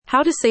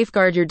How to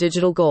safeguard your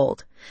digital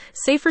gold.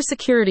 Safer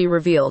security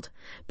revealed.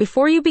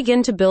 Before you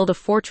begin to build a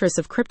fortress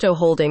of crypto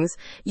holdings,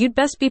 you'd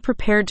best be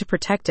prepared to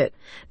protect it.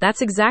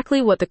 That's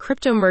exactly what the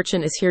Crypto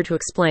Merchant is here to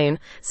explain,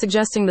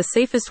 suggesting the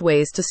safest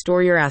ways to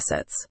store your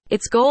assets.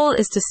 Its goal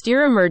is to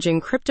steer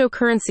emerging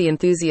cryptocurrency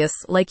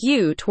enthusiasts like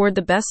you toward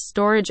the best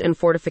storage and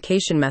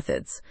fortification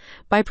methods.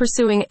 By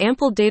pursuing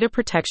ample data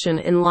protection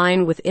in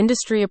line with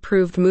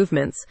industry-approved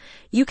movements,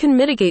 you can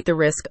mitigate the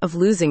risk of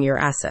losing your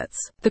assets.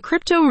 The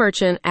Crypto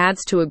Merchant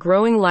adds to a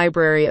growing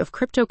library of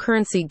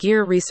cryptocurrency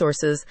gear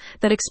resources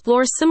that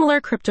explore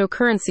similar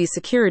cryptocurrency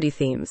security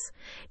themes.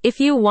 If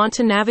you want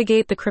to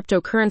navigate the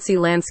cryptocurrency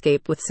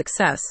landscape with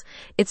success,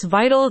 it's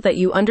vital that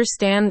you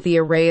understand the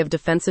array of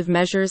defensive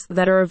measures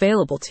that are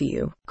available to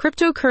you.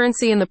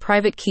 Cryptocurrency and the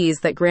private keys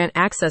that grant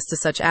access to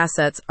such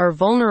assets are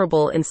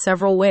vulnerable in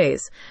several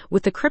ways,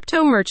 with the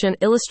Crypto Merchant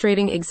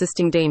illustrating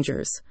existing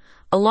dangers.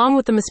 Along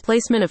with the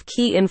misplacement of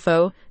key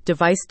info,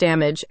 device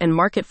damage, and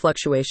market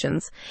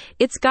fluctuations,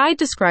 its guide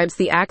describes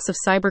the acts of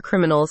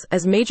cybercriminals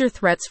as major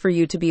threats for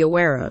you to be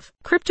aware of.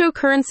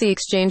 Cryptocurrency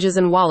exchanges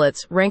and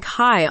wallets rank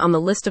high on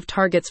the list of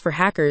targets for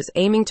hackers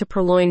aiming to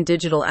purloin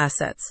digital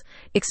assets,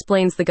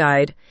 explains the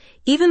guide.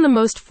 Even the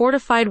most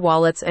fortified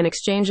wallets and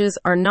exchanges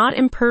are not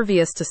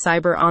impervious to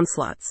cyber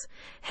onslaughts.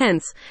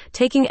 Hence,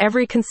 taking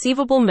every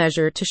conceivable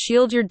measure to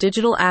shield your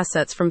digital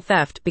assets from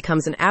theft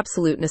becomes an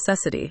absolute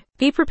necessity.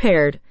 Be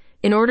prepared.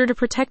 In order to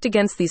protect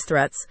against these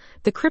threats,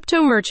 the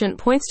Crypto Merchant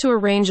points to a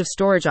range of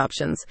storage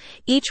options,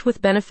 each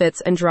with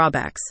benefits and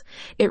drawbacks.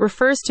 It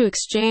refers to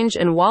exchange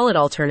and wallet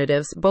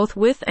alternatives, both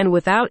with and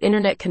without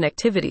internet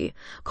connectivity,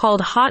 called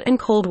hot and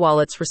cold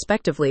wallets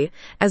respectively,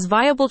 as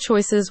viable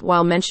choices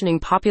while mentioning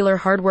popular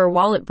hardware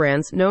wallet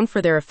brands known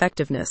for their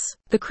effectiveness.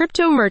 The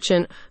Crypto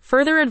Merchant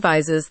further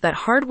advises that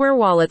hardware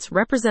wallets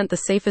represent the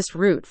safest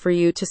route for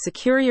you to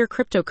secure your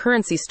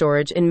cryptocurrency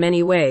storage in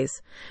many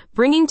ways,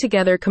 bringing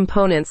together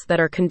components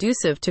that are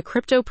conducive to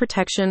crypto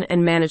protection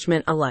and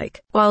management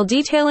alike. While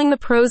detailing the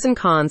pros and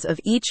cons of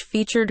each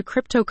featured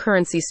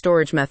cryptocurrency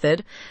storage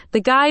method,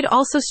 the guide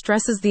also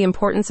stresses the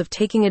importance of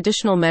taking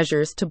additional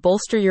measures to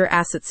bolster your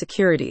asset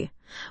security.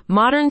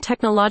 Modern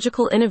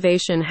technological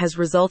innovation has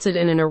resulted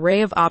in an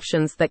array of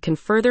options that can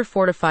further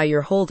fortify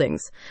your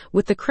holdings,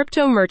 with the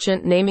Crypto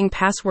Merchant naming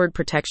password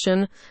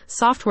protection,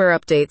 software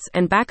updates,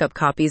 and backup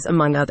copies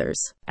among others.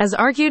 As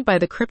argued by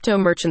the Crypto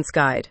Merchant's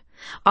guide,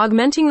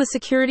 augmenting the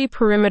security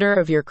perimeter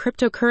of your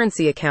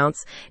cryptocurrency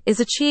accounts is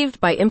achieved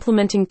by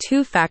implementing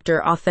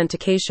two-factor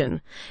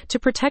authentication. To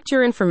protect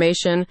your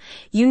information,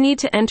 you need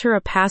to enter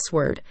a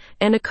password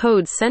and a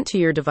code sent to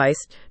your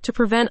device to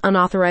prevent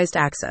unauthorized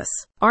access.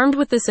 Armed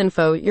with this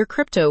info, your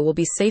crypto will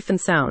be safe and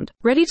sound.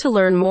 Ready to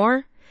learn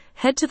more?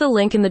 Head to the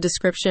link in the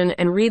description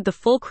and read the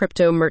full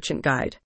Crypto Merchant guide.